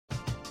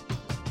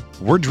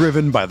We're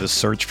driven by the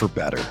search for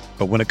better.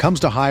 But when it comes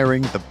to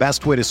hiring, the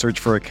best way to search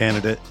for a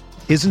candidate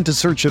isn't to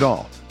search at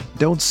all.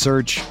 Don't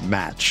search,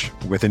 match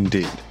with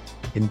Indeed.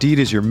 Indeed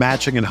is your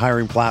matching and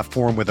hiring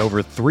platform with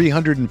over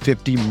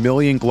 350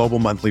 million global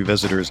monthly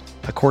visitors,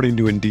 according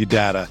to Indeed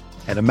data,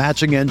 and a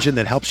matching engine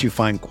that helps you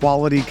find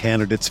quality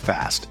candidates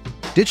fast.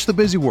 Ditch the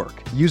busy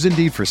work. Use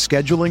Indeed for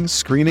scheduling,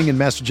 screening, and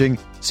messaging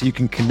so you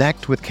can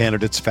connect with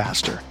candidates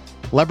faster.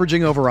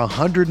 Leveraging over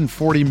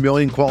 140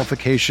 million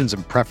qualifications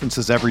and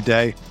preferences every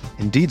day,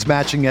 Indeed's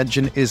matching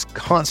engine is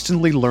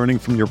constantly learning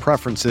from your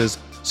preferences,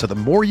 so the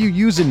more you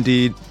use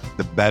Indeed,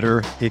 the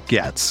better it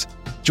gets.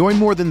 Join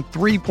more than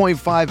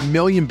 3.5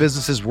 million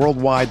businesses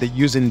worldwide that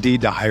use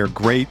Indeed to hire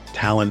great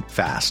talent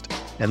fast.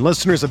 And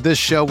listeners of this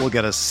show will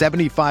get a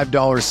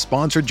 $75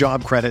 sponsored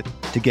job credit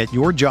to get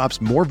your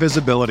jobs more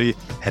visibility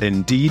at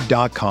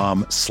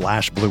Indeed.com/Blue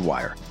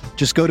Wire.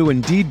 Just go to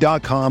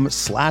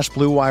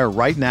Indeed.com/Blue Wire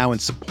right now and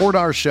support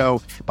our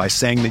show by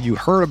saying that you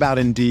heard about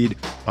Indeed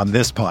on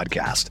this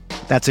podcast.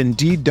 That's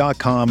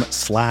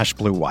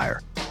Indeed.com/Blue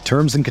Wire.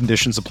 Terms and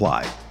conditions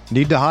apply.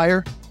 Need to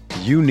hire?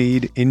 You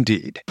need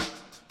Indeed.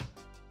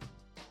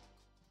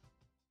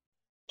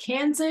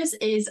 Kansas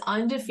is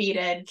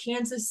undefeated.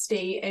 Kansas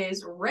State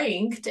is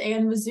ranked,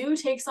 and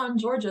Mizzou takes on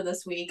Georgia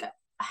this week.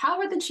 How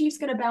are the Chiefs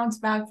going to bounce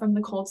back from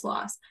the Colts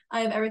loss? I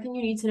have everything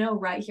you need to know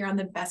right here on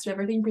the Best of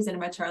Everything presented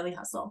by Charlie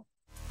Hustle.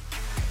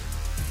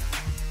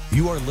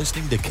 You are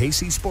listening to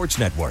KC Sports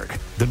Network,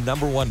 the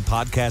 #1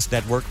 podcast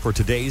network for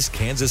today's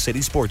Kansas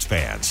City sports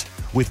fans.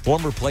 With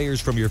former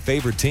players from your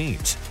favorite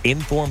teams,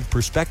 informed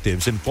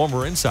perspectives, and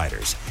former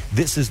insiders,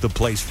 this is the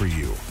place for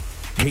you.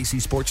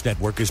 KC Sports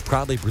Network is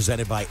proudly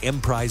presented by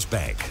Emprise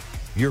Bank,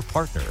 your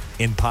partner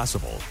in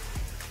possible.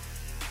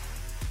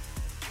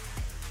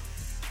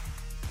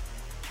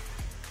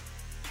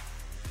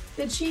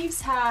 The Chiefs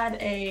had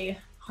a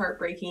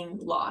heartbreaking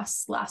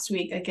loss last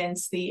week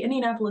against the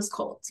Indianapolis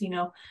Colts.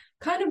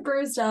 Kind of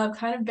bruised up,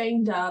 kind of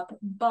banged up,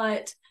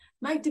 but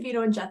Mike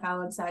DeVito and Jeff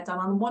Allen sat down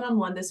on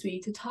one-on-one this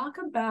week to talk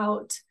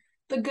about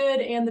the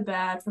good and the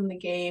bad from the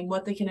game,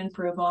 what they can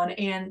improve on,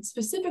 and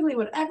specifically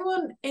what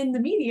everyone in the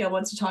media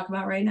wants to talk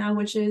about right now,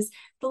 which is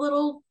the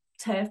little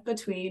tiff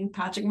between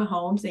Patrick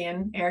Mahomes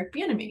and Eric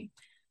Bieniemy.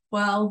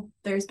 Well,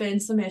 there's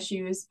been some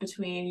issues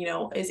between,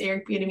 is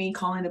Eric Bieniemy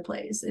calling the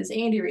plays? Is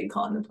Andy Reid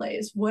calling the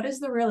plays? What is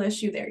the real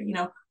issue there?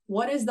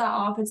 What is that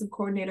offensive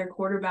coordinator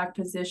quarterback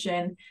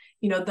position?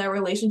 That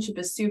relationship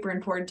is super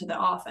important to the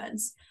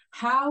offense.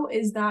 How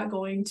is that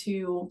going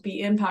to be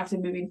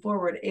impacted moving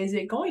forward? Is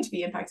it going to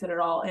be impacted at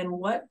all? And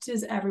what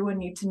does everyone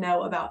need to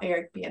know about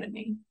Eric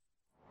Bieniemy?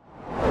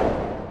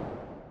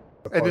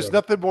 And there's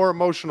nothing more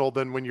emotional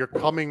than when you're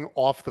coming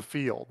off the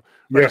field,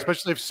 right?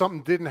 Especially if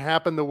something didn't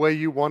happen the way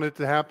you wanted it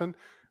to happen.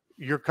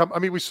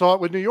 We saw it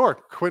with New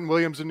York. Quentin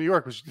Williams in New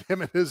York was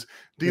him and his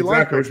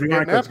D-line coach.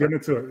 Getting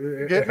into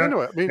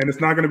it. And it's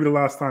not going to be the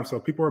last time. So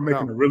people are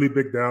making a really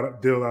big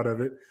deal out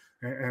of it.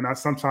 And I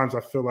sometimes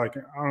feel like,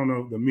 I don't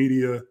know, the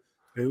media,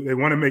 they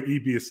want to make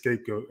EB a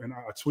scapegoat. And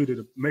I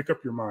tweeted, make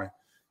up your mind.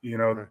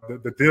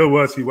 The deal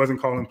was he wasn't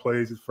calling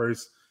plays at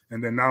first.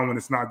 And then now when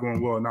it's not going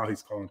well, now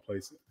he's calling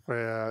plays.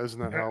 Yeah, isn't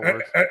that how it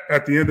works?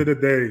 At the end of the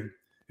day,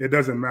 it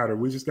doesn't matter.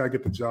 We just got to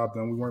get the job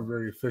done. We weren't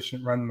very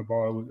efficient running the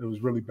ball. It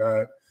was really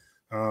bad.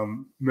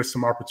 Missed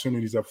some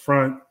opportunities up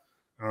front.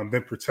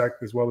 Didn't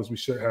protect as well as we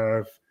should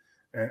have.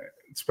 And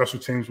special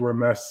teams were a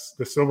mess.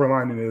 The silver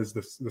lining is,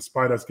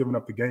 despite us giving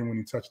up the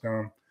game-winning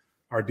touchdown,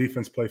 our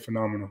defense played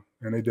phenomenal,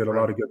 and they did a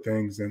lot of good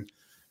things, and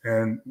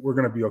we're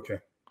going to be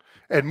okay.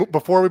 And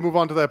before we move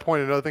on to that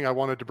point, another thing I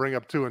wanted to bring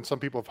up too, and some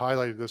people have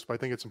highlighted this, but I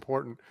think it's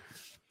important.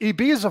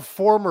 EB is a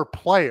former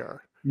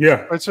player.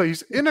 Yeah. Right? So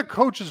he's in a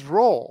coach's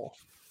role,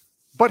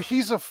 but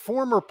he's a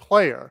former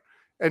player.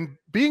 And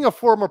being a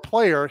former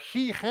player,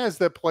 he has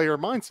that player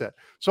mindset.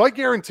 So I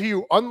guarantee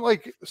you,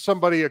 unlike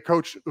a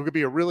coach who could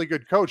be a really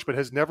good coach but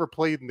has never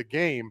played in the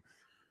game,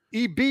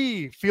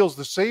 EB feels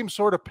the same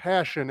sort of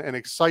passion and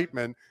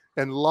excitement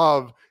and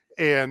love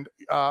and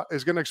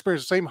is going to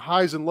experience the same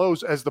highs and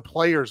lows as the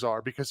players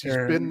are because he's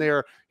been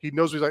there. He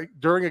knows what he's like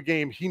during a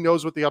game. He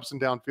knows what the ups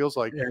and downs feels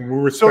like. And we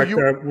respect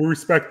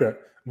that.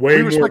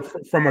 Way more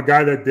from a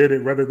guy that did it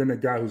rather than a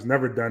guy who's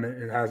never done it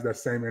and has that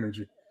same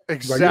energy.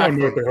 Exactly. Like, you don't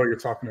know what the hell you're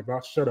talking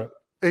about. Shut up.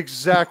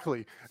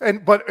 Exactly.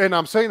 And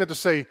I'm saying that to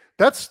say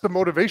that's the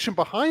motivation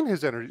behind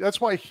his energy.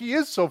 That's why he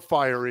is so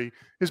fiery,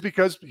 is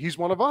because he's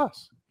one of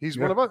us. He's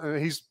one of us, and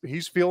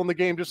he's feeling the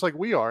game just like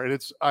we are.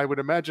 And I would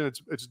imagine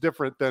it's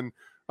different than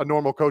a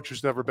normal coach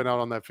who's never been out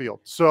on that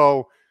field.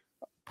 So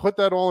put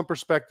that all in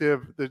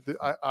perspective.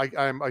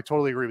 I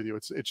totally agree with you.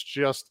 It's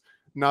just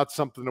not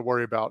something to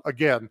worry about.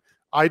 Again,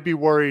 I'd be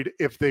worried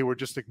if they were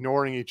just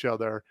ignoring each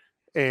other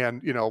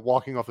and,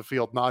 walking off the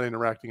field, not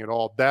interacting at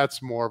all.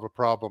 That's more of a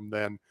problem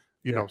than,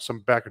 some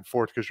back and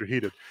forth because you're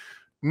heated.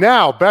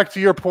 Now, back to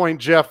your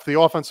point, Jeff, the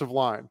offensive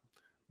line.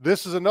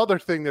 This is another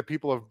thing that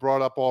people have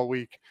brought up all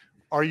week.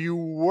 Are you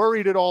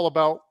worried at all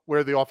about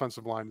where the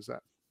offensive line is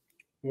at?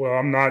 Well,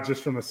 I'm not,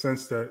 just from the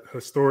sense that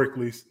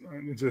historically,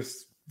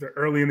 just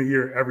early in the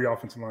year, every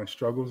offensive line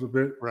struggles a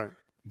bit. Right.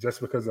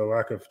 just because of the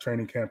lack of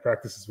training camp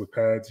practices with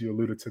pads. You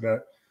alluded to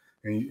that,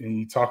 and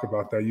you talk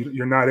about that.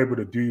 You're not able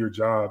to do your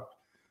job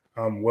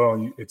well,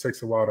 and it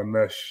takes a while to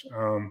mesh.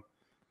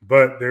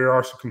 But there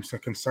are some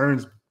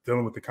concerns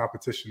dealing with the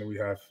competition that we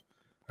have.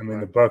 I mean,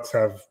 The Bucs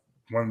have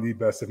one of the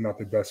best, if not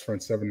the best,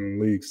 front seven in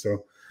the league.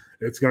 So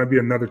it's going to be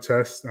another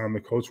test.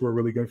 The Colts were a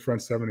really good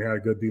front seven. They had a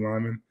good D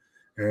lineman,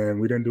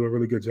 and we didn't do a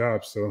really good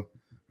job. So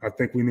I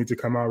think we need to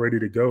come out ready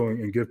to go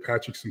and give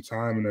Patrick some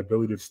time and the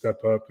ability to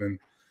step up. And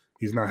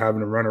he's not having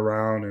to run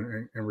around,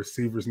 and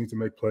receivers need to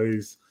make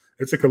plays.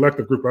 It's a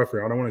collective group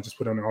effort. I don't want to just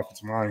put on the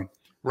offensive line.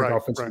 Right.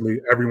 Offensively,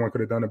 everyone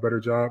could have done a better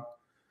job,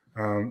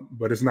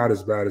 but it's not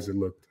as bad as it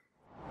looked.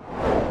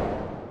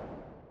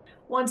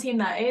 One team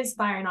that is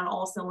firing on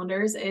all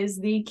cylinders is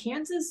the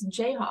Kansas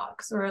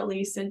Jayhawks, or at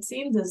least it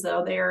seems as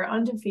though they are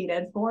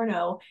undefeated,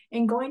 4-0,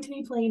 and going to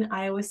be playing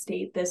Iowa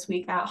State this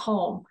week at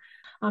home.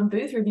 On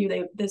Booth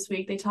Review this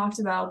week, they talked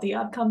about the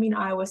upcoming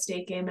Iowa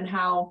State game and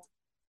how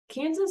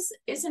Kansas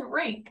isn't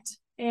ranked.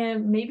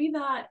 And maybe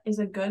that is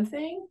a good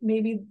thing.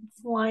 Maybe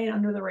flying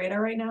under the radar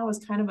right now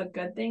is kind of a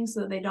good thing so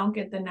that they don't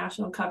get the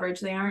national coverage.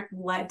 They aren't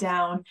let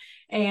down.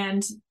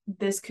 And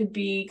this could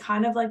be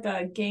kind of like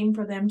a game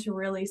for them to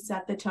really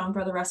set the tone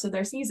for the rest of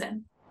their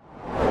season.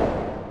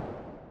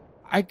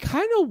 I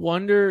kind of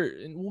wonder,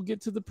 and we'll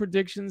get to the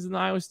predictions in the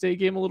Iowa State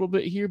game a little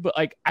bit here, but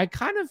like I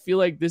kind of feel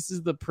like this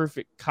is the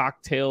perfect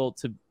cocktail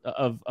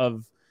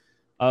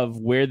of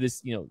where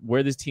this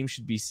team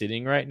should be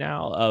sitting right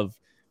now. Of,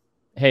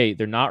 hey,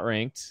 they're not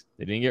ranked.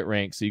 They didn't get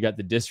ranked. So you got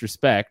the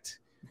disrespect.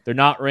 They're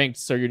not ranked.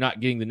 So you're not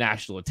getting the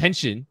national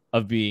attention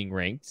of being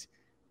ranked.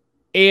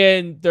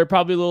 And they're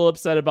probably a little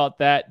upset about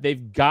that.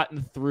 They've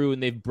gotten through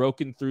and they've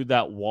broken through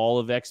that wall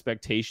of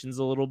expectations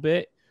a little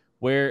bit,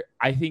 where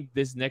I think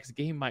this next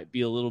game might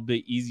be a little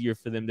bit easier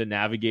for them to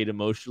navigate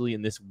emotionally.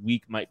 And this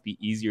week might be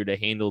easier to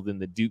handle than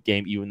the Duke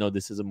game, even though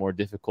this is a more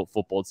difficult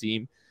football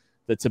team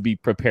to be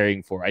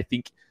preparing for. I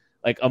think,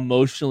 like,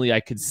 emotionally, I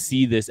could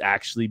see this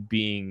actually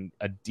being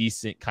a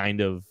decent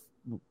kind of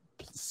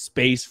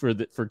space for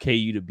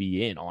KU to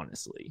be in,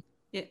 honestly.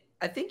 Yeah,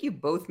 I think you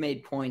both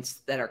made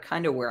points that are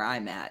kind of where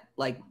I'm at.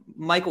 Like,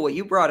 Michael, what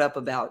you brought up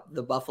about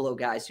the Buffalo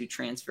guys who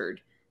transferred,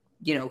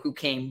 who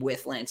came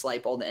with Lance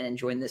Leipold and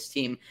joined this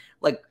team.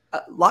 Like,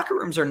 locker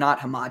rooms are not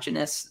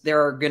homogenous.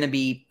 There are going to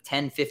be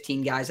 10,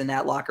 15 guys in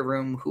that locker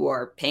room who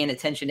are paying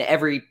attention to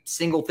every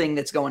single thing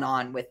that's going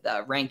on with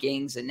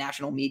rankings and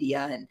national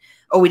media. And,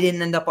 we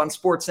didn't end up on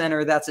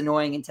SportsCenter. That's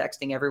annoying, and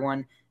texting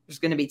everyone. There's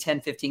going to be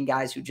 10, 15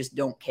 guys who just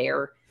don't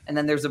care. And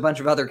then there's a bunch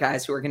of other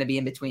guys who are going to be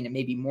in between, and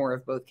maybe more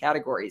of both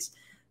categories.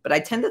 But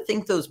I tend to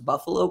think those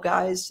Buffalo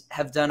guys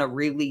have done a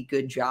really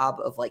good job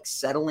of, like,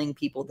 settling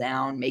people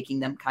down, making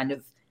them kind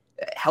of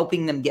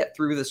helping them get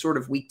through the sort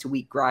of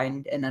week-to-week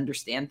grind and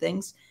understand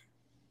things.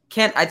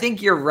 Kent, I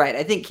think you're right.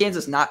 I think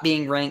Kansas not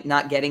being ranked,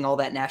 not getting all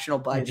that national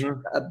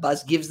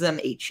buzz gives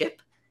them a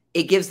chip.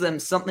 It gives them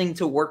something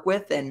to work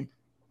with, and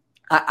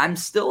I'm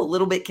still a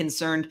little bit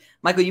concerned.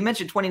 Michael, you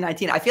mentioned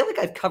 2019. I feel like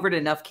I've covered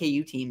enough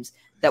KU teams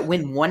that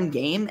win one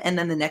game and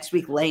then the next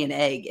week lay an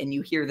egg, and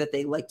you hear that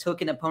they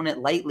took an opponent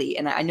lightly.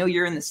 And I know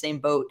you're in the same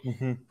boat.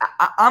 Mm-hmm.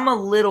 I'm a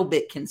little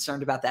bit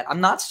concerned about that.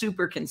 I'm not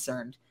super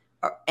concerned.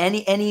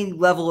 Any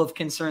level of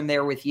concern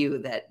there with you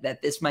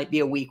that this might be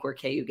a week where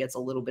KU gets a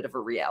little bit of a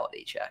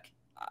reality check?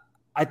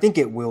 I think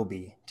it will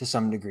be to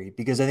some degree,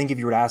 because I think if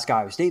you were to ask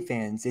Iowa State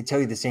fans, they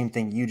tell you the same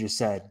thing you just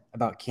said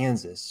about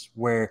Kansas,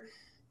 where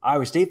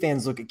Iowa State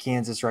fans look at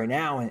Kansas right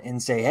now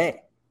and say,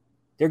 hey,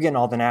 they're getting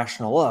all the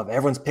national love.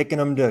 Everyone's picking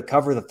them to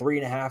cover the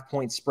 3.5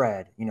 point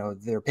spread.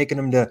 They're picking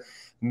them to,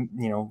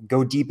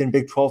 go deep in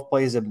Big 12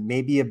 plays,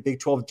 maybe a Big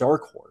 12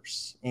 dark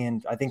horse.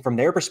 And I think from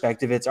their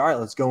perspective, it's all right,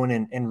 let's go in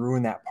and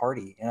ruin that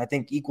party. And I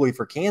think equally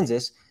for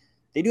Kansas,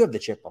 they do have the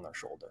chip on their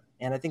shoulder.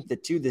 And I think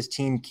that too, this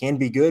team can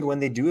be good when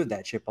they do have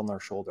that chip on their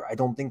shoulder. I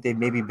don't think they've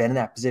maybe been in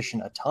that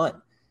position a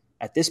ton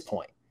at this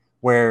point,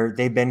 where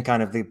they've been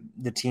kind of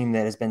the team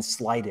that has been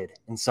slighted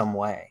in some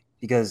way,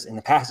 because in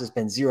the past it's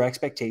been zero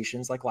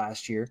expectations like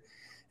last year.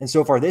 And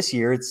so far this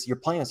year, you're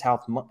playing as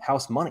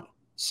house money.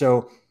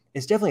 So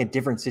it's definitely a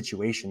different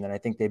situation than I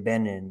think they've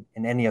been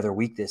in any other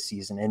week this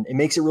season. And it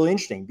makes it really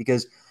interesting,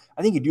 because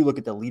I think you do look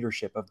at the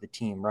leadership of the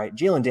team, right?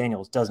 Jalen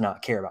Daniels does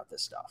not care about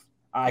this stuff.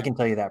 I can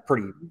tell you that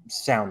pretty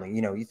soundly.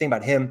 You think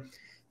about him,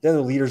 the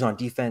other leaders on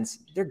defense,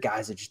 they're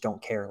guys that just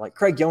don't care. Like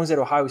Craig Jones at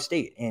Ohio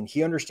State, and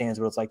he understands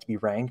what it's like to be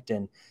ranked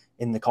and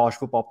in the college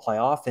football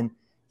playoff. And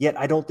yet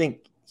I don't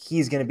think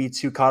he's going to be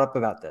too caught up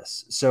about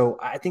this. So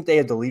I think they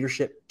have the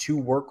leadership to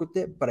work with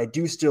it, but I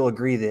do still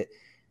agree that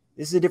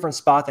this is a different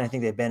spot than I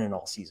think they've been in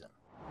all season.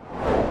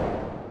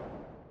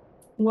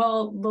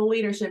 Well, the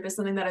leadership is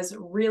something that is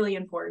really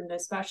important,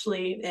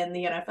 especially in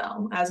the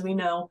NFL. As we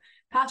know,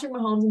 Patrick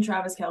Mahomes and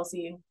Travis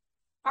Kelce,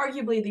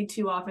 arguably the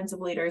two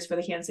offensive leaders for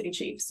the Kansas City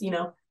Chiefs.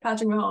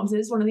 Patrick Mahomes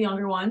is one of the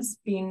younger ones,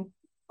 being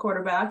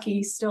quarterback.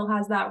 He still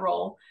has that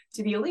role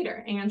to be a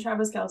leader. And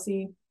Travis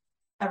Kelce,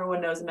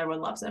 everyone knows him,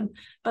 everyone loves him.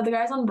 But the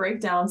guys on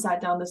Breakdown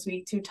sat down this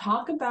week to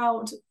talk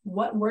about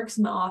what works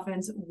in the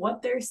offense,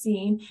 what they're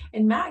seeing.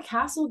 And Matt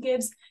Castle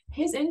gives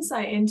his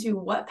insight into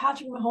what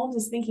Patrick Mahomes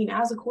is thinking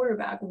as a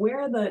quarterback.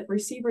 Where are the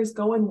receivers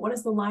going? What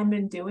is the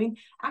lineman doing?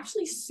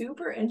 Actually,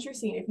 super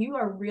interesting. If you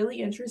are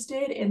really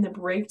interested in the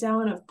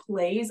breakdown of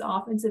plays,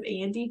 offensive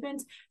and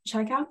defense,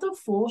 check out the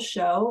full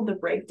show, The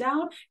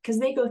Breakdown, because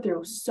they go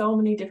through so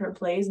many different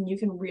plays and you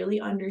can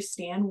really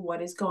understand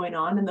what is going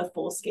on in the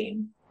full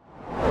scheme.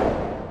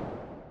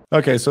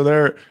 Okay, so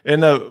they're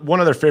in one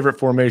of their favorite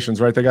formations,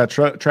 right? They got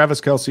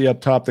Travis Kelce up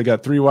top. They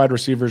got 3 wide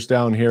receivers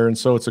down here, and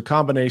so it's a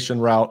combination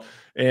route.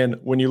 And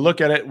when you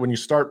look at it, when you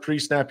start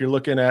pre-snap, you're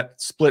looking at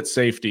split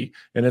safety,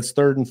 and it's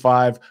 3rd and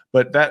 5.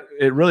 But that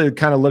it really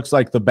kind of looks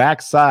like the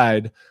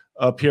backside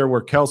up here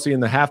where Kelce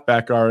and the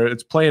halfback are.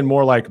 It's playing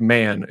more like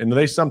man, and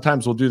they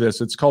sometimes will do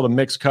this. It's called a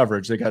mixed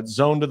coverage. They got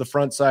zone to the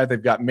front side.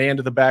 They've got man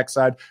to the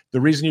backside.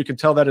 The reason you can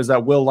tell that is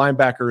that Will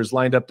linebacker is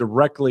lined up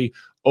directly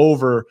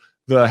over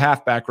the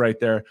halfback right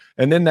there.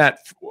 And then that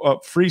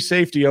free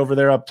safety over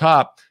there up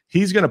top,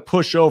 he's going to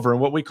push over.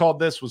 And what we called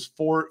this was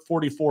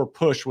 44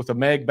 push with a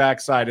mag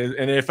backside.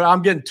 And if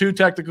I'm getting too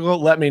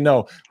technical, let me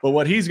know. But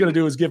what he's going to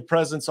do is give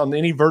presence on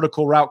any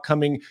vertical route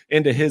coming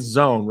into his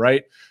zone,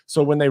 right?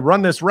 So when they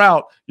run this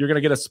route, you're going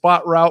to get a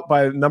spot route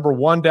by number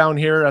 1 down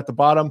here at the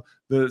bottom.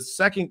 The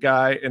second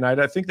guy, and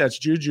I think that's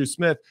Juju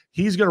Smith,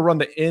 he's going to run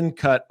the in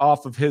cut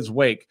off of his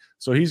wake.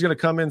 So he's going to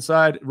come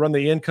inside, run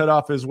the in cut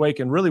off his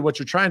wake. And really what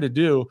you're trying to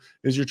do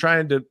is you're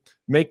trying to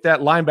make that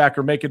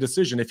linebacker make a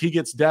decision. If he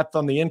gets depth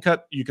on the in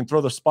cut, you can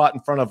throw the spot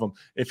in front of him.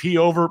 If he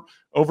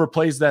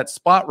overplays that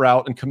spot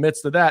route and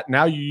commits to that,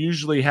 now you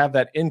usually have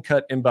that in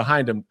cut in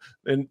behind him.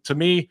 And to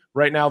me,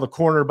 right now, the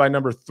corner by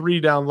number 3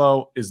 down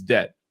low is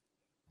dead.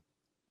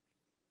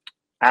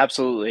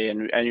 Absolutely.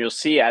 And you'll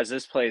see as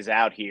this plays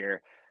out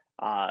here,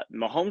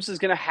 Mahomes is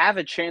going to have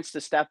a chance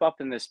to step up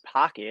in this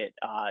pocket.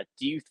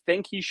 Do you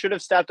think he should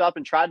have stepped up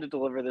and tried to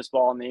deliver this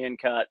ball in the in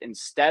cut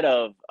instead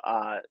of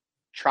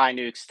trying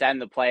to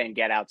extend the play and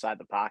get outside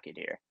the pocket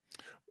here?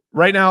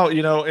 Right now,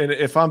 and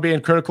if I'm being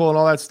critical and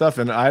all that stuff,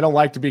 and I don't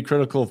like to be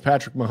critical of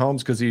Patrick Mahomes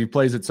because he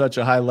plays at such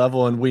a high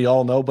level, and we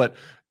all know, but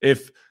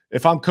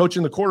if I'm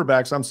coaching the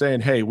quarterbacks, I'm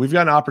saying, hey, we've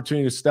got an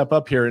opportunity to step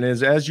up here. And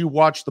as you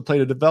watch the play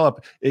to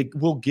develop, it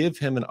will give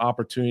him an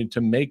opportunity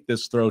to make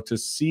this throw, to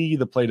see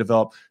the play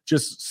develop.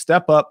 Just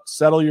step up,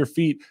 settle your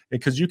feet,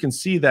 because you can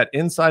see that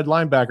inside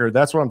linebacker.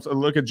 That's what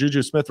look at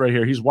Juju Smith right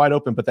here. He's wide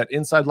open, but that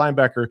inside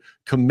linebacker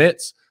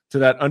commits to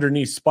that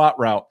underneath spot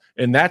route.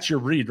 And that's your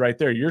read right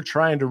there. You're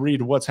trying to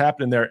read what's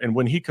happening there. And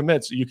when he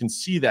commits, you can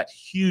see that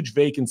huge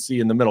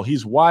vacancy in the middle.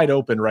 He's wide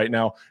open right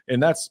now.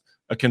 And that's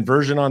a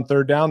conversion on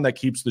 3rd down that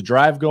keeps the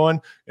drive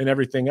going and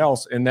everything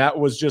else. And that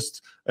was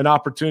just an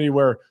opportunity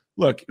where,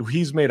 look,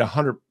 he's made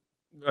 100,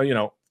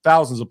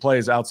 thousands of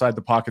plays outside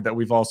the pocket that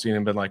we've all seen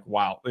and been like,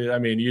 wow. I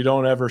mean, you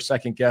don't ever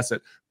second guess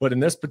it. But in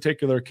this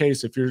particular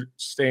case, if you're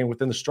staying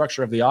within the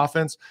structure of the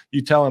offense,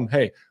 you tell him,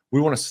 hey,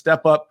 we want to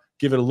step up,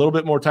 give it a little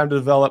bit more time to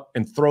develop,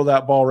 and throw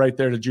that ball right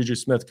there to Juju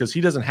Smith because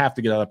he doesn't have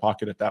to get out of the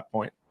pocket at that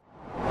point.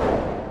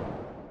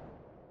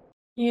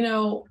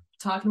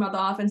 Talking about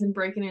the offense and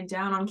breaking it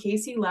down on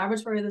KC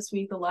Laboratory this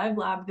week, the Live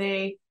Lab,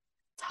 they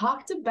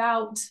talked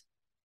about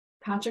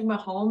Patrick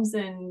Mahomes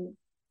and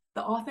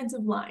the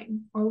offensive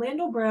line.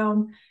 Orlando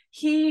Brown,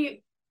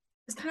 he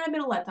has kind of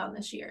been a letdown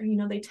this year.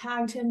 They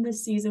tagged him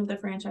this season with the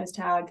franchise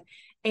tag,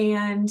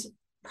 and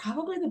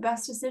probably the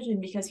best decision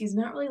because he's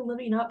not really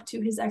living up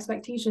to his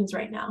expectations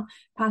right now.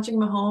 Patrick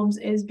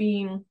Mahomes is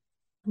being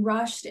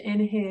rushed in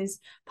his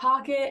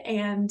pocket,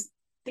 and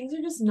things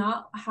are just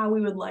not how we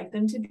would like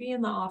them to be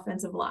in the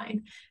offensive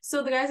line.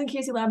 So the guys in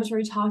KC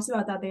Laboratory talked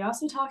about that. They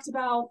also talked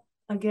about,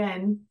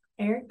 again,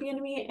 Eric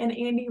Bieniemy and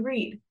Andy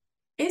Reid.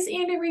 Is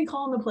Andy Reid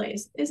calling the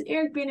plays? Is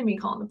Eric Bieniemy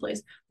calling the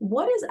plays?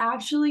 What is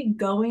actually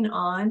going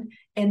on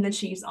in the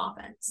Chiefs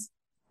offense?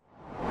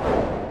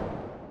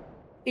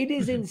 It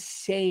is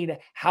insane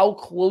how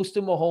close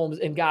to Mahomes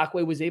and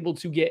Ngakoue was able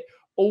to get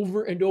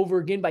over and over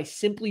again by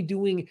simply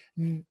doing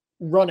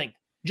running,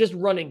 just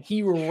running.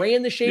 He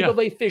ran the shape of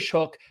a fish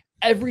hook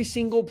every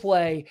single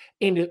play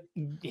and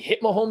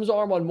hit Mahomes'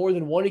 arm on more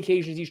than one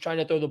occasion as he's trying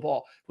to throw the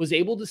ball. Was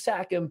able to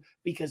sack him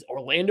because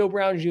Orlando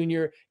Brown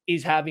Jr.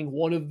 is having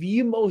one of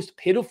the most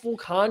pitiful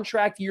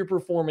contract year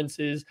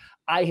performances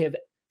I have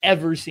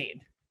ever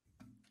seen.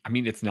 I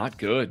mean, it's not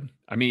good.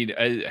 I mean,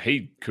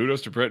 hey,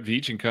 kudos to Brett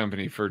Veach and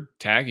company for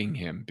tagging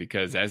him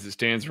because as it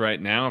stands right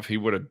now, if he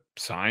would have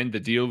signed the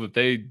deal that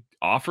they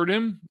offered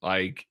him,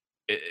 like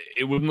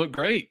it wouldn't look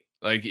great.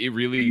 Like it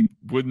really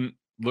wouldn't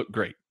look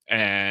great.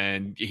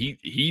 And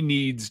he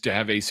needs to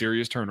have a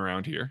serious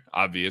turnaround here.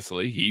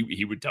 Obviously,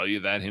 he would tell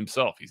you that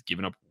himself. He's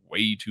given up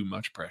way too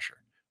much pressure.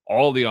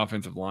 All the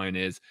offensive line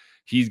is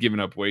he's given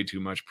up way too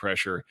much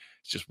pressure.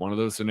 It's just one of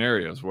those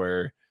scenarios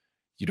where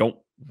you don't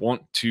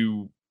want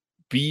to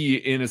be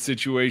in a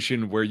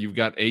situation where you've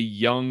got a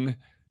young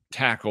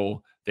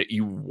tackle that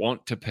you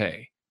want to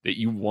pay, that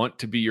you want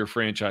to be your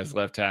franchise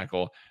left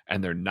tackle,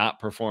 and they're not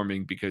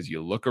performing because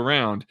you look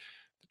around,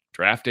 the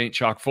draft ain't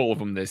chock full of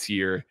them this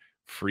year.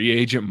 free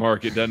agent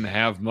market doesn't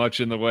have much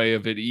in the way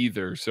of it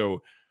either.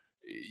 So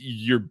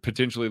you're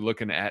potentially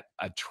looking at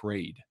a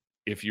trade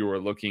if you are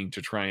looking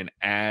to try and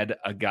add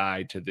a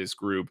guy to this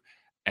group.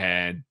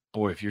 And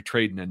boy, if you're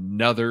trading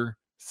another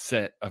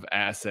set of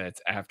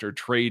assets after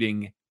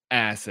trading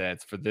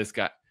assets for this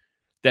guy,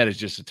 that is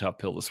just a tough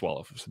pill to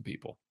swallow for some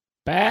people.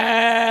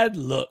 Bad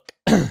look.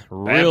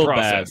 Real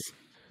bad.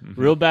 Mm-hmm.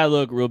 Real bad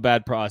look, real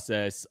bad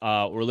process.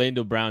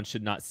 Orlando Brown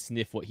should not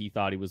sniff what he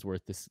thought he was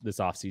worth this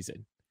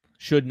offseason.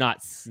 Should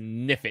not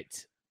sniff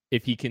it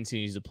if he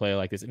continues to play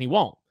like this. And he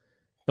won't.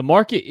 The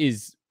market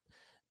is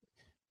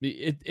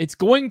it's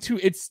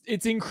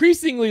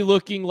increasingly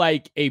looking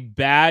like a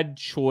bad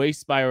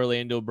choice by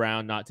Orlando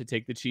Brown not to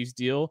take the Chiefs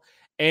deal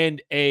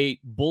and a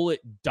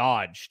bullet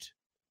dodged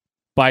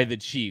by the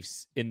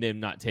Chiefs in them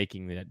not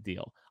taking that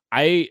deal.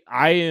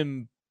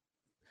 I'm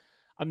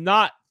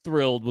not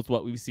thrilled with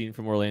what we've seen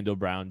from Orlando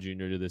Brown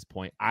Jr. to this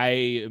point. I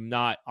am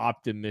not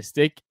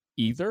optimistic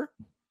either.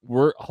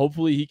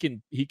 Hopefully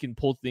he can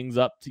pull things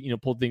up to,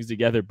 pull things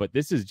together, but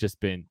this has just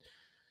been,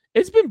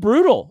 it's been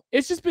brutal.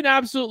 It's just been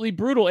absolutely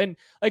brutal. And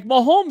like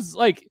Mahomes,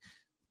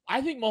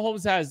 I think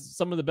Mahomes has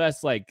some of the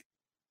best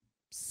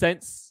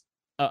sense.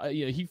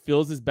 He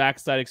feels his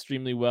backside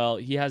extremely well.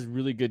 He has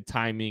really good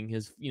timing.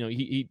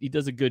 He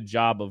does a good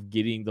job of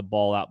getting the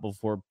ball out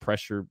before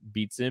pressure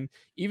beats him,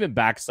 even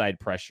backside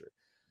pressure.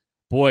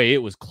 Boy,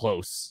 it was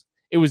close.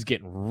 It was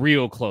getting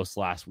real close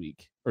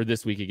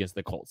this week against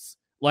the Colts.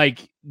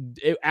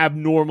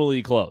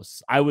 Abnormally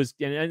close.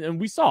 And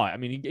we saw it. I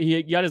mean,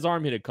 he got his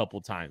arm hit a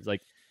couple times.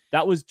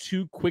 That was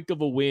too quick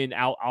of a win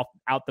out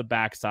the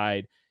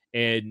backside.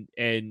 And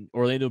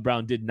Orlando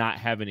Brown did not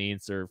have an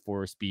answer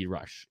for a speed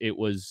rush. It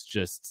was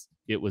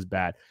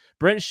bad.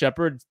 Brent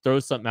Shepard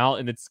throws something out,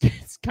 and it's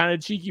kind of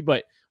cheeky,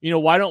 but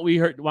why don't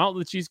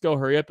the Chiefs go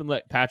hurry up and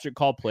let Patrick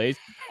call plays?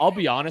 I'll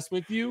be honest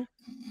with you.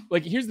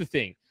 Here's the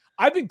thing.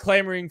 I've been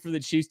clamoring for the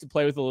Chiefs to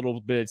play with a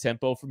little bit of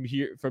tempo from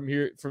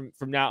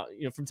now,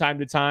 from time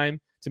to time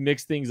to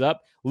mix things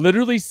up.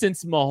 Literally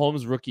since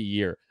Mahomes' rookie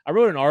year, I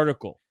wrote an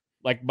article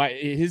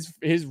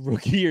his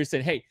rookie year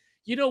said, "Hey,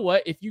 you know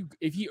what? If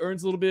he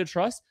earns a little bit of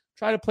trust,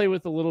 try to play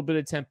with a little bit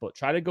of tempo.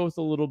 Try to go with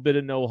a little bit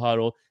of no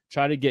huddle.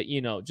 Try to get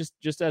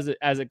just as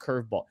a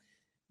curveball."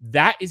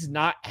 That is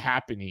not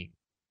happening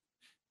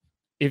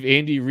if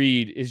Andy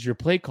Reid is your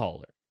play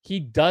caller. He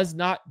does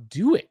not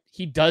do it.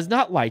 He does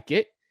not like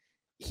it.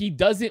 He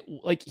doesn't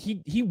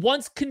he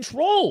wants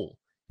control.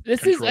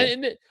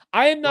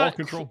 I'm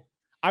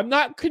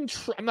not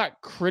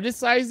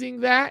criticizing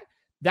that.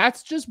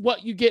 That's just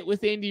what you get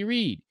with Andy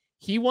Reid.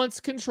 He wants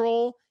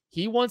control.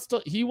 He wants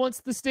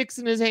the sticks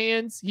in his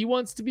hands. He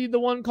wants to be the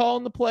one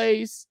calling the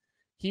plays.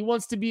 He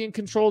wants to be in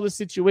control of the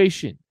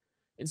situation.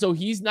 And so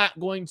he's not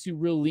going to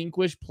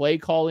relinquish play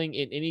calling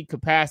in any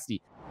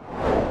capacity.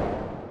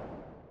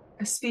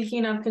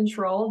 Speaking of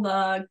control,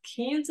 the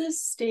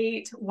Kansas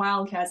State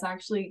Wildcats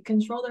actually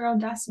control their own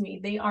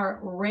destiny. They are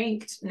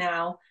ranked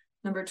now,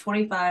 number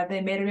 25. They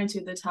made it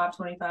into the top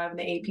 25 in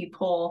the AP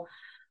poll.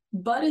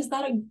 But is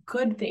that a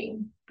good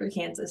thing for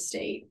Kansas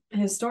State?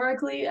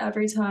 Historically,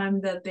 every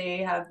time that they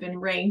have been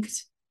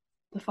ranked,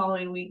 the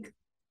following week,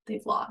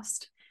 they've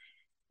lost.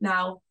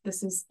 Now,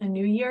 this is a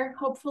new year,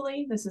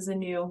 hopefully. This is a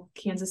new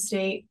Kansas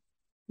State,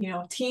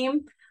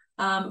 team.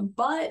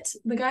 But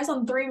the guys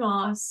on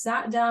 3MAW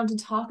sat down to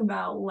talk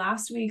about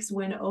last week's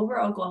win over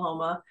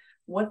Oklahoma,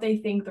 what they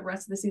think the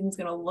rest of the season is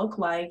going to look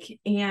like,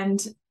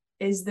 and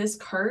is this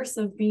curse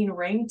of being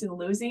ranked and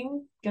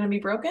losing going to be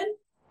broken?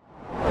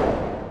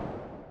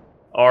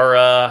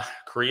 Our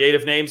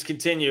creative names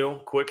continue.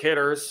 Quick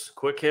hitters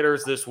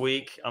this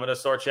week. I'm going to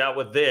start you out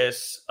with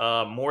this.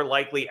 More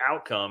likely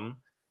outcome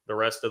the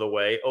rest of the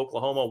way.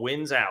 Oklahoma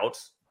wins out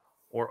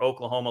or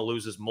Oklahoma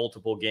loses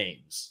multiple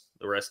games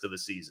the rest of the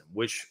season.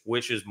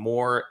 Which is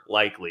more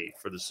likely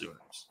for the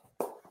Sooners?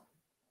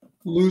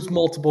 Lose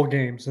multiple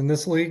games. In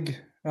this league,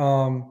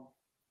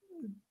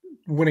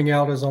 winning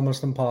out is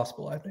almost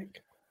impossible, I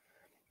think.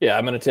 Yeah,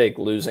 I'm going to take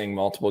losing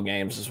multiple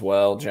games as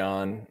well,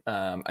 John.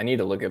 I need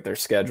to look at their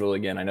schedule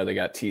again. I know they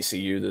got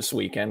TCU this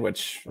weekend,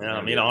 which... Yeah,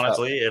 I mean,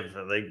 honestly, if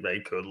they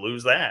could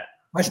lose that.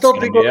 I still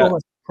think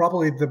Oklahoma's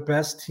probably the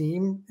best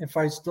team. If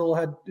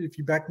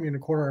you backed me in a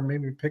corner and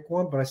made me pick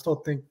one, but I still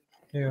think,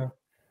 yeah.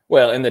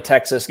 Well, in the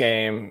Texas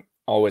game,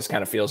 always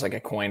kind of feels like a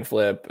coin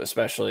flip,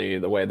 especially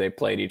the way they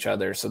played each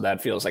other. So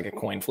that feels like a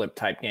coin flip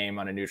type game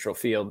on a neutral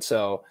field.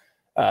 So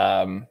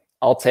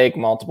I'll take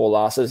multiple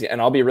losses,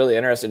 and I'll be really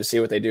interested to see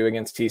what they do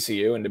against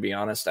TCU. And to be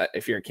honest,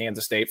 if you're a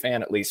Kansas State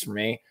fan, at least for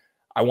me,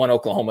 I want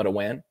Oklahoma to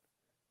win.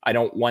 I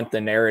don't want the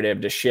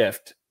narrative to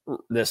shift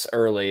this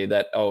early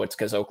that, it's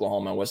because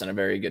Oklahoma wasn't a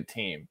very good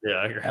team.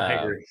 Yeah, I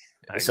agree.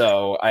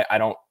 So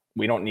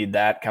we don't need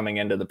that coming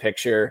into the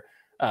picture.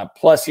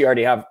 Plus you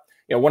already have,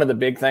 one of the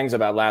big things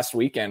about last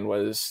weekend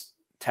was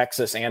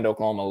Texas and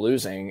Oklahoma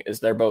losing is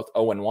they're both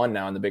 0-1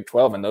 now in the Big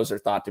 12, and those are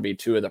thought to be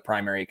two of the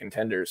primary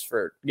contenders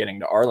for getting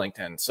to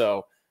Arlington.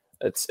 So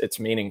it's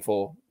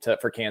meaningful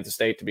for Kansas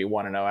State to be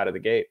 1-0 out of the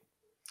gate.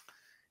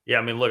 Yeah,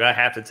 I mean, look, I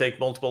have to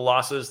take multiple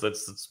losses.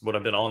 That's what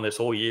I've been on this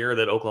whole year,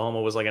 that Oklahoma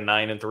was like a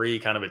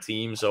 9-3 kind of a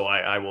team. So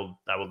I will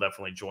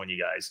definitely join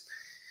you guys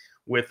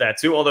with that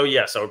too. Although,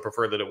 yes, I would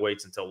prefer that it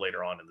waits until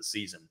later on in the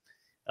season.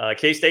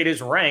 K-State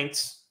is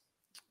ranked.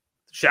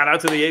 Shout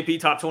out to the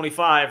AP Top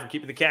 25 for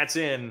keeping the Cats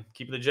in,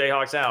 keeping the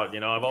Jayhawks out. You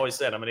know, I've always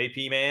said I'm an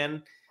AP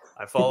man.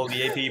 I follow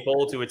the AP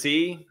poll to a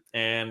T,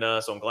 and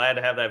so I'm glad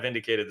to have that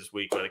vindicated this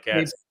week by the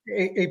Cats.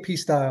 AP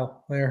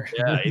style there.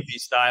 Yeah, AP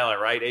style. I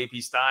write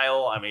AP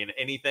style. I mean,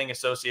 anything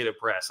Associated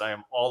Press, I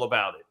am all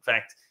about it. In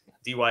fact,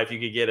 DY, if you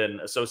could get an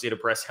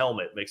Associated Press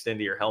helmet mixed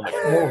into your helmet,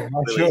 I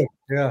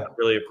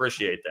really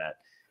appreciate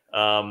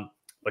that.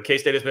 But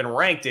K-State has been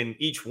ranked in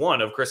each one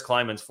of Chris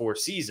Klieman's 4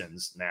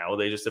 seasons now.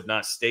 They just have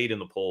not stayed in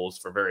the polls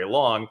for very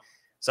long.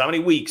 So how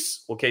many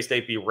weeks will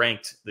K-State be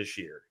ranked this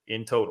year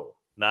in total?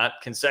 Not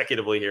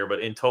consecutively here, but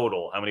in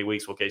total, how many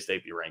weeks will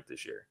K-State be ranked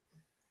this year?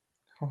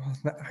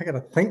 I got to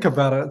think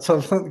about it.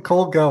 So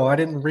Cole, go. I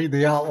didn't read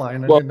the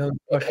outline. Well, I didn't know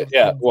the question.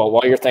 Yeah. Well,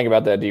 while you're thinking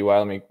about that, DY,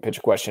 let me pitch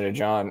a question to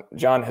John.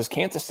 John, has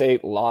Kansas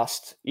State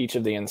lost each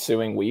of the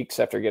ensuing weeks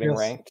after getting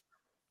ranked?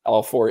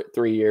 All 3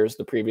 years,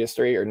 the previous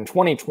 3? Or in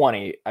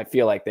 2020, I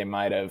feel like they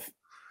might have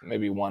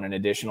maybe won an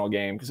additional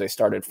game because they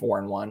started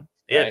 4-1.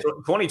 Yeah, right?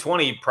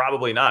 2020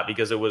 probably not,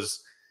 because it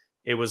was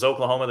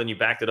Oklahoma, then you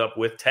backed it up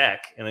with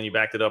Tech, and then you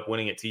backed it up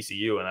winning at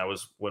TCU, and that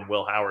was when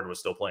Will Howard was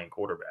still playing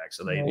quarterback.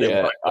 So they won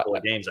a couple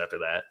of games after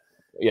that.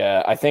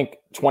 Yeah, I think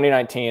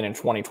 2019 and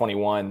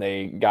 2021,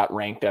 they got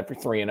ranked after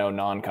 3-0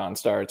 non-con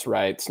starts,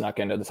 right? Snuck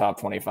into the top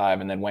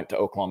 25 and then went to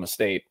Oklahoma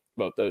State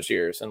both those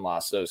years and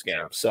lost those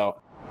games.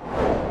 So,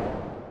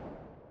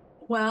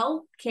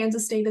 well,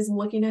 Kansas State is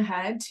looking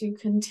ahead to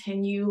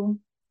continue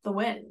the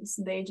wins.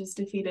 They just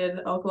defeated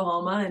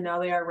Oklahoma, and now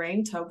they are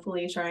ranked,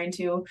 hopefully trying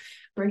to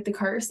break the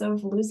curse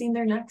of losing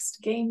their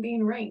next game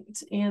being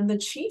ranked. And the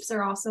Chiefs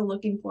are also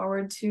looking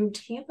forward to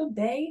Tampa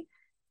Bay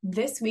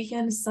this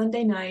weekend,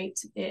 Sunday night.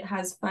 It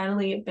has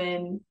finally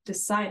been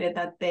decided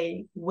that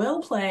they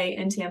will play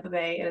in Tampa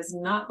Bay. It is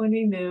not going to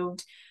be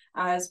moved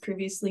as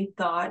previously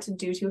thought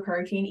due to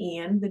Hurricane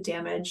Ian. The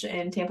damage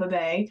in Tampa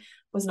Bay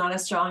was not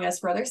as strong as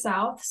further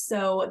south.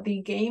 So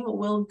the game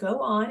will go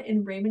on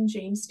in Raymond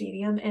James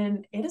Stadium,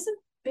 and it is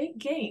a big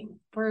game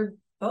for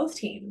both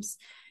teams.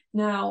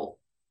 Now,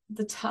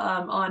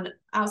 on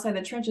Outside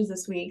the Trenches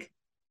this week,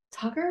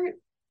 Tucker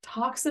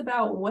talks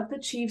about what the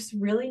Chiefs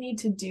really need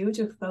to do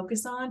to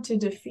focus on to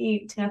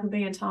defeat Tampa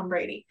Bay and Tom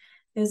Brady.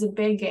 It is a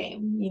big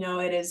game. You know,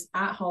 it is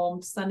at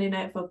home, Sunday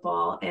Night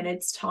Football, and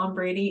it's Tom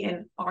Brady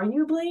and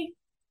arguably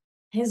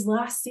his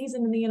last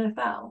season in the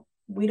NFL.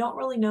 We don't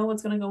really know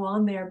what's going to go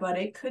on there, but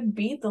it could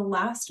be the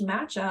last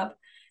matchup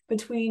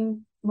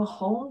between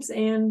Mahomes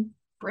and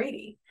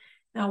Brady.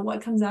 Now,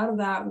 what comes out of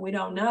that, we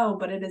don't know,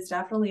 but it is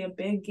definitely a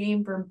big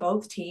game for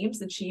both teams.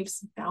 The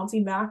Chiefs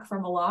bouncing back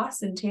from a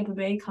loss and Tampa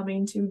Bay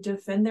coming to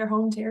defend their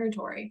home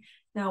territory.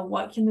 Now,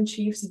 what can the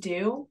Chiefs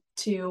do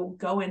to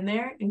go in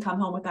there and come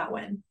home with that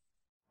win?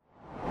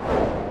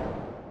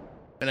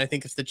 And I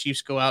think if the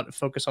Chiefs go out and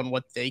focus on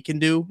what they can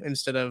do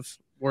instead of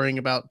worrying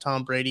about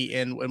Tom Brady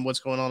and what's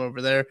going on over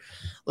there,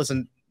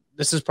 listen,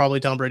 this is probably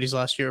Tom Brady's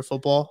last year of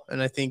football.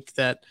 And I think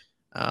that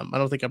I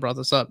don't think I brought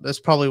this up. That's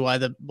probably why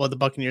the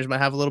Buccaneers might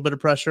have a little bit of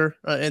pressure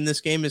in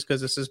this game, is because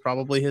this is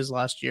probably his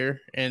last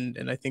year.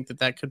 And I think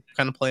that could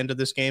kind of play into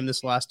this game,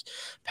 this last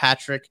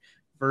Patrick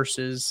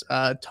versus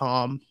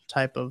Tom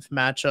type of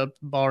matchup,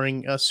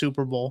 barring a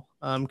Super Bowl,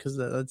 because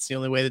that's the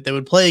only way that they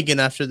would play again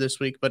after this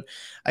week. But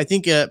I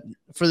think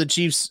for the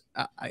Chiefs,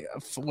 I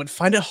would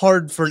find it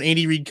hard for an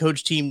Andy Reid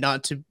coach team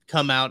not to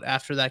come out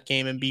after that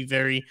game and be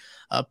very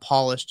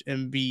polished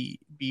and be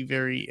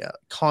very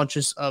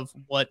conscious of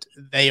what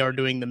they are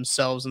doing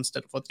themselves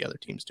instead of what the other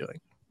team's doing.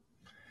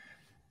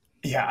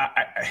 Yeah.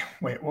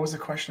 Wait, what was the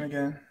question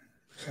again?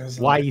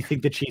 Why you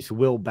think the Chiefs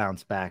will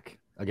bounce back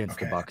against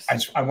the Bucs?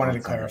 I wanted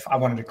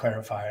to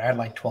clarify. I had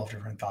like 12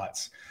 different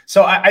thoughts.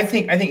 So I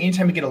think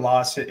anytime you get a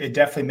loss, it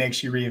definitely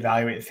makes you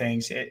reevaluate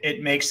things.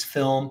 It makes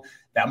film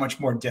that much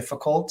more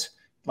difficult.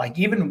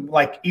 Even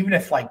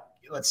if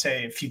let's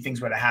say a few things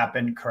would have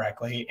happened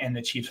correctly and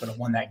the Chiefs would have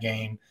won that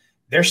game,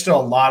 there's still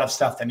a lot of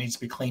stuff that needs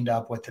to be cleaned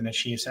up within the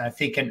Chiefs. And I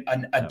think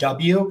a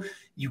W,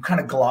 you kind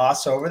of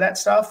gloss over that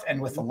stuff.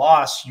 And with the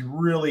loss, you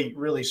really,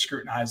 really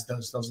scrutinize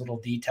those little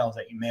details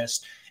that you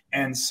missed.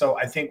 And so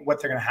I think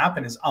what they're going to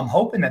happen is I'm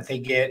hoping that they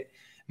get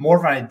more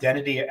of an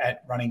identity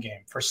at running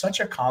game. For such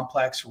a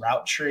complex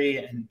route tree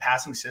and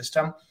passing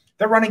system,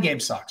 their running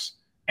game sucks.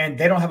 And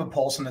they don't have a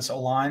pulse in this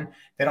O-line.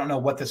 They don't know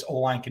what this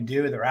O-line can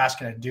do. They're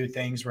asking it to do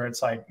things where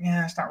it's like,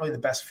 yeah, it's not really the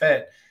best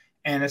fit.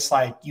 And it's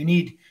like you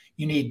need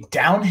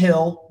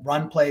downhill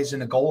run plays in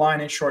the goal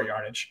line and short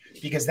yardage,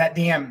 because that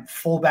damn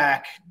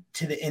fullback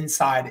to the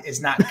inside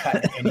is not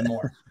cut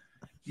anymore.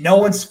 No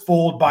one's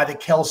fooled by the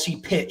Kelsey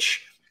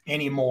pitch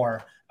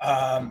anymore.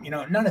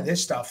 None of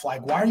this stuff.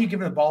 Like, why are you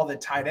giving the ball to the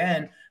tight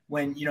end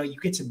when, you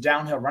get some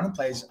downhill running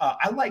plays?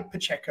 I like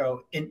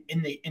Pacheco in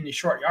the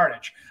short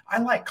yardage. I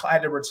like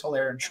Clyde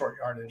Edwards-Helaire in short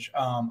yardage.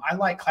 I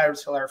like Clyde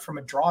Edwards-Helaire from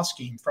a draw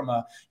scheme, from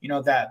a,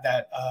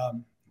 that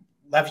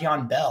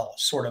Le'Veon Bell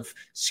sort of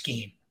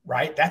scheme,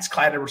 right? That's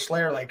Clyde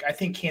Edwards-Helaire. Like, I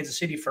think Kansas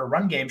City for a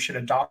run game should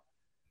adopt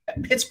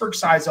that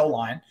Pittsburgh-size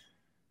O-line,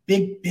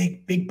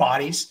 big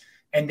bodies,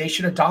 and they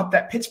should adopt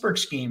that Pittsburgh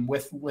scheme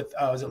with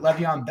was it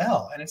Le'Veon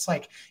Bell? And it's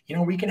like,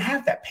 we can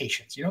have that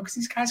patience, because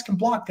these guys can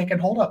block, they can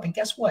hold up, and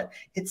guess what?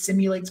 It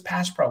simulates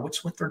pass pro, which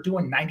is what they're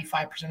doing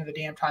 95% of the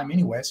damn time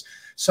anyways.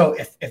 So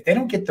if they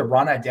don't get the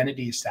run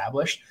identity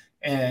established,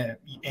 and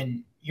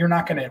you're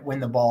not going to win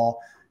the ball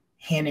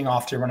handing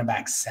off to running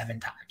back 7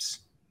 times.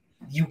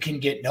 You can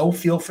get no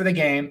feel for the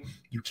game.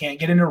 You can't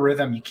get in a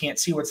rhythm. You can't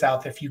see what's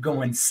out there if you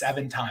go in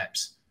 7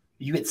 times.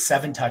 You get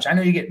 7 touches. I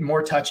know you get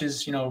more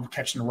touches,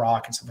 catching the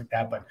rock and stuff like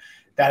that, but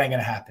that ain't going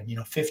to happen.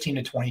 15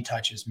 to 20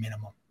 touches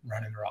minimum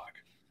running the rock.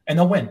 And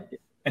they'll win.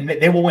 And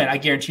they will win. I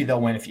guarantee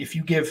they'll win. If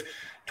you give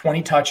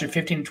 20 touches,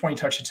 15 to 20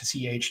 touches to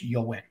CH,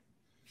 you'll win.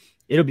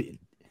 It'll be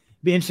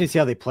interesting to see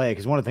how they play,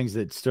 because one of the things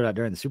that stood out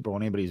during the Super Bowl,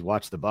 anybody who's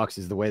watched the Bucs,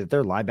 is the way that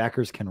their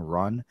linebackers can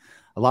run.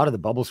 A lot of the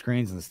bubble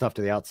screens and the stuff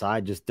to the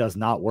outside just does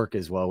not work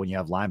as well when you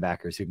have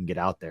linebackers who can get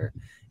out there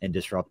and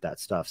disrupt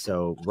that stuff.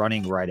 So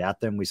running right at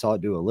them, we saw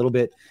it do a little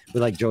bit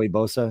with like Joey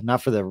Bosa,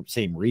 not for the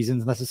same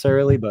reasons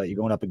necessarily, but you're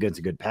going up against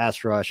a good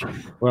pass rush,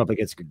 going up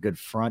against a good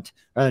front,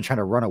 rather than trying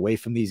to run away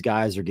from these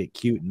guys or get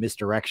cute and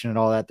misdirection and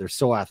all that. They're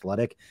so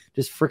athletic.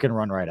 Just freaking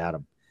run right at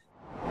them.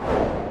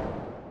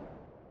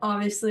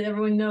 Obviously,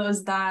 everyone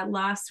knows that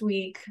last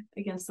week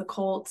against the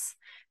Colts,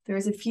 there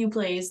was a few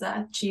plays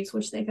that Chiefs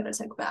wish they could have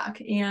took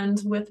back.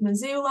 And with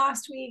Mizzou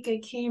last week, it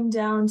came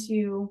down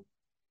to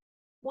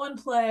one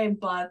play,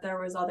 but there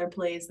was other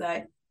plays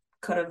that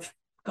could have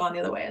gone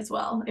the other way as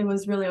well. It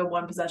was really a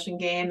one-possession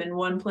game and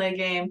one-play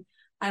game.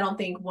 I don't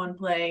think one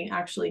play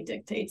actually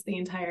dictates the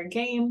entire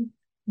game,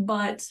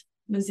 but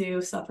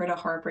Mizzou suffered a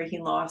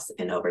heartbreaking loss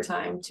in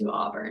overtime to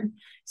Auburn.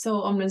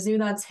 So on Mizzou,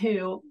 that's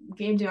who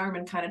Gabe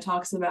DeArmond kind of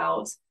talks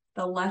about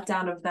the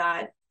letdown of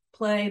that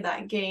play,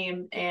 that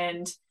game,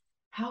 and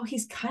how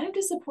he's kind of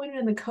disappointed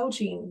in the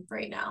coaching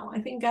right now. I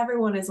think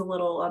everyone is a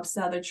little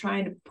upset. They're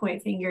trying to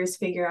point fingers,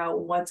 figure out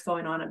what's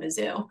going on at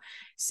Mizzou.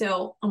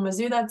 So on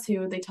Mizzou, that's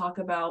who they talk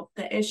about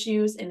the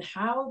issues and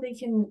how they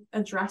can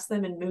address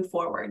them and move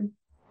forward.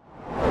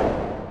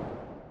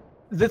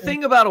 The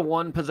thing about a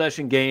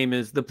one-possession game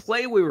is the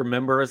play we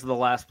remember as the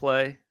last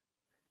play.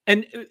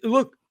 And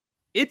look,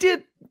 it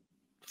did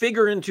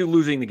figure into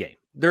losing the game.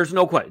 There's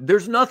no question.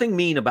 There's nothing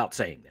mean about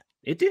saying that.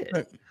 It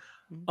did.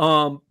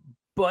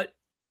 But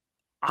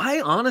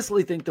I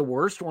honestly think the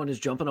worst one is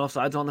jumping off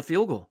sides on the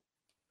field goal.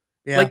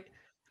 Yeah. Like,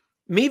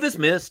 Mevis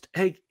missed.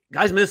 Hey,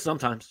 guys miss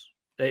sometimes.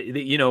 But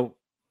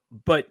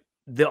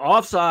the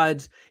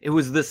offsides, it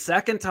was the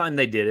second time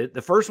they did it.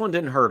 The first one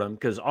didn't hurt him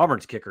because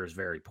Auburn's kicker is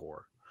very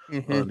poor.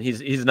 Mm-hmm.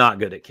 He's not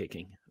good at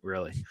kicking,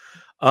 really.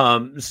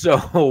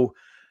 So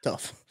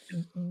tough.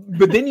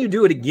 But then you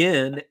do it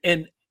again.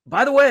 And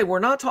by the way, we're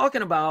not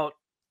talking about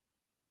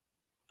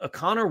a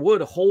Connor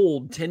Wood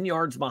hold 10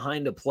 yards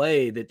behind a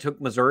play that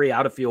took Missouri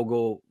out of field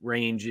goal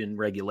range in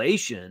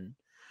regulation.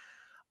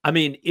 I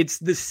mean, it's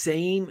the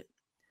same.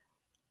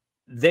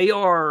 They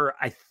are,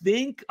 I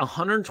think,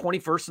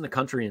 121st in the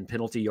country in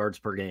penalty yards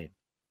per game.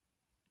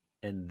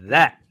 And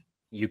that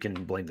you can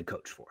blame the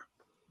coach for.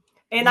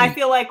 And I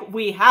feel like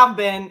we have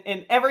been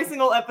in every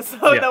single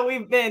episode that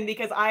we've been,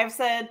 because I have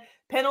said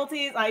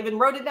penalties. I even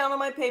wrote it down on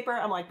my paper.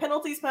 I'm like,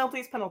 penalties.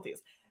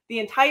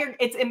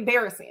 It's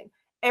embarrassing.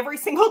 Every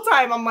single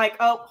time I'm like,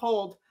 oh,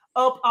 hold,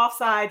 oh,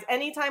 offsides.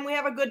 Anytime we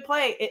have a good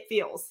play,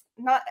 it's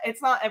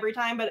not every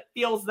time, but it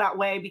feels that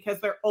way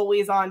because they're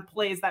always on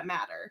plays that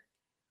matter.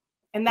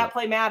 And that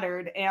play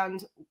mattered,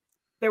 and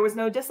there was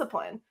no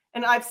discipline.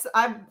 And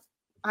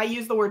I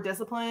use the word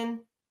discipline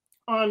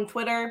on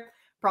Twitter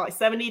probably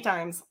 70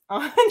 times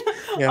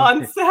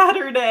on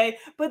Saturday,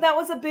 but that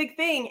was a big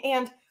thing.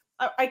 And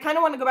I kind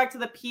of want to go back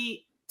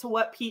to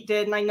what Pete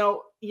did. And I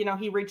know,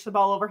 he reached the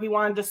ball over. He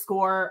wanted to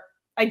score.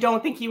 I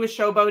don't think he was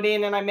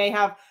showboating, and I may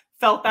have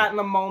felt that in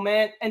the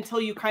moment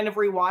until you kind of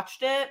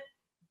rewatched it.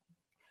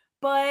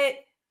 But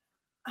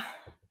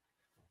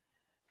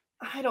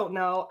I don't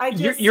know.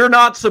 You're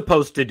not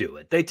supposed to do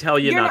it. They tell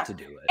you not to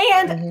do it.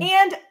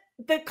 And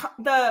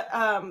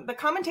the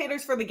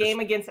commentators for the game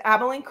against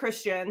Abilene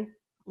Christian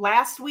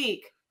last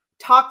week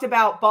talked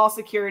about ball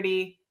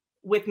security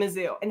with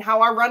Mizzou and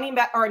how our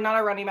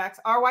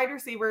wide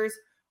receivers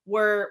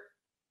were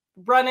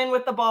running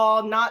with the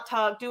ball, not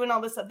tucked, doing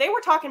all this stuff. They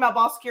were talking about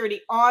ball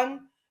security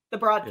on the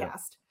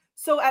broadcast. Yeah.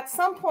 So at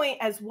some point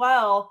as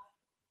well,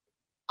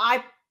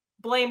 I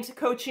blamed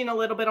coaching a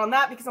little bit on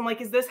that, because I'm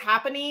like, is this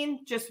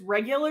happening just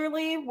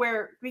regularly?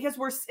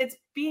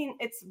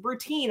 It's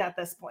routine at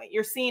this point.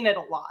 You're seeing it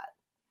a lot.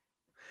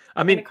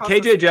 I mean,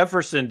 KJ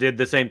Jefferson did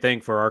the same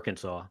thing for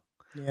Arkansas.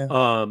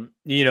 Yeah.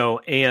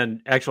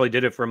 And actually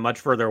did it from much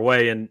further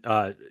away. And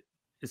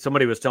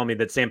somebody was telling me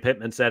that Sam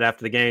Pittman said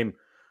after the game,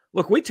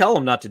 look, we tell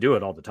them not to do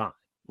it all the time.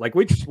 Like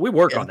we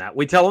work on that.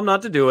 We tell them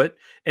not to do it.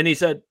 And he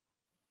said,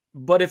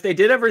 but if they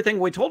did everything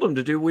we told them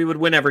to do, we would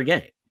win every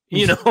game.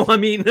 You know, I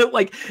mean,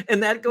 like,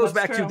 and that goes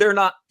back to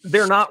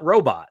they're not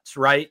robots,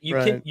 right?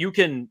 You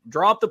can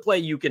draw up the play,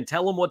 you can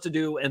tell them what to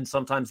do, and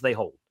sometimes they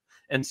hold,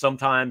 and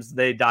sometimes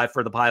they dive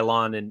for the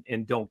pylon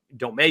and don't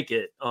make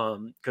it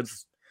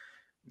because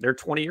they're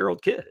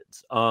 20-year-old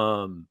kids.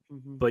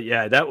 But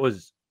yeah, that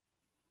was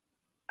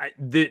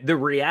the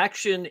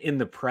reaction in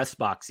the press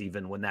box,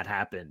 even when that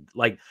happened.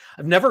 Like,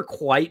 I've never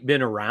quite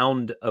been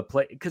around a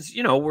play because,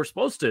 you know, we're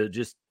supposed to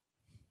just,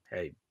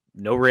 hey,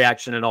 no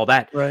reaction and all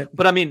that. Right.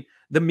 But I mean,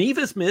 the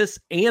Mevis miss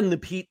and the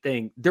Pete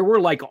thing, there were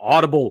like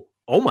audible,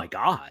 oh my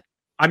God.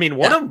 I mean,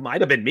 one of them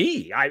might have been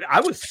me.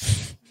 I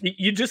was,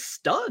 you just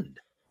stunned.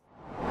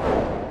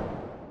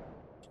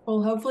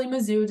 Well, hopefully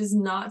Mizzou does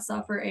not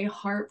suffer a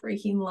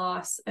heartbreaking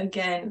loss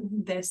again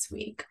this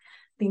week.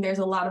 I think there's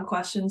a lot of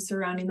questions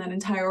surrounding that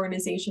entire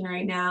organization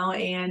right now,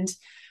 and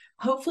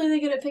hopefully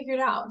they get it figured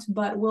out.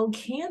 But will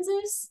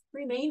Kansas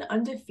remain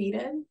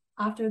undefeated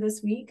after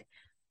this week?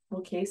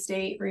 Will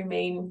K-State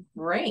remain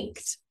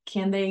ranked?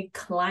 Can they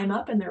climb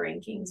up in the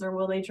rankings, or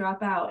will they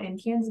drop out?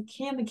 And can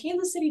the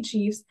Kansas City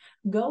Chiefs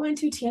go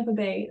into Tampa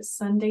Bay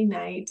Sunday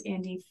night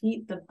and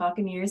defeat the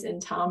Buccaneers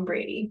and Tom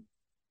Brady?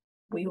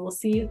 We will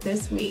see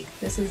this week.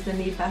 This has been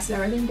the Best of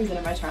Everything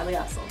presented by Charlie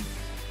Ussel.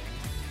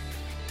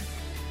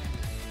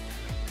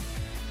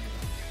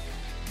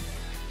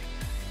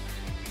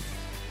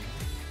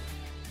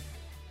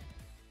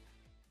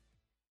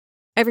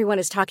 Everyone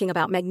is talking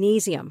about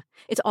magnesium.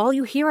 It's all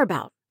you hear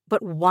about.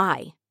 But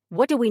why?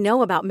 What do we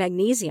know about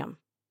magnesium?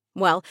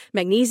 Well,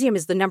 magnesium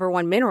is the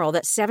 #1 mineral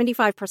that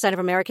 75% of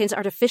Americans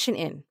are deficient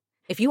in.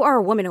 If you are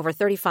a woman over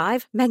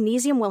 35,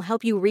 magnesium will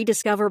help you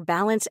rediscover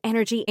balance,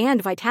 energy,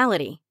 and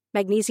vitality.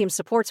 Magnesium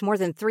supports more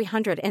than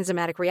 300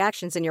 enzymatic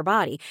reactions in your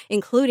body,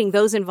 including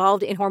those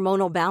involved in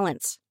hormonal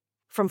balance.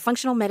 From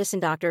functional medicine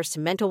doctors to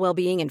mental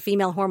well-being and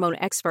female hormone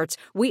experts,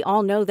 we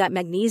all know that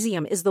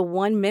magnesium is the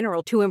one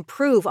mineral to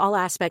improve all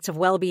aspects of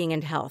well-being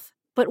and health.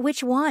 But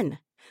which one?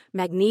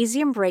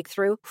 Magnesium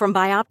Breakthrough from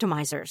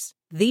Bioptimizers,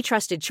 the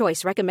trusted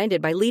choice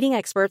recommended by leading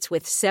experts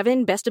with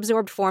 7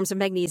 best-absorbed forms of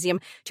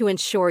magnesium to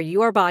ensure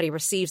your body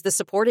receives the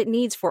support it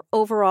needs for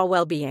overall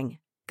well-being.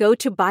 Go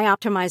to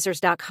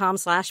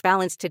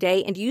bioptimizers.com/balance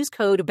today and use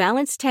code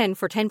BALANCE10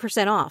 for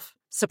 10% off.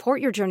 Support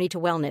your journey to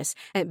wellness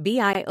at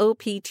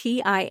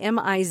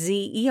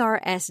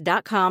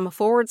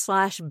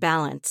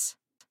bioptimizers.com/balance.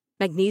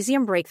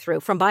 Magnesium Breakthrough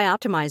from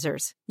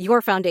Bioptimizers,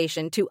 your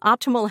foundation to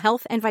optimal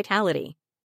health and vitality.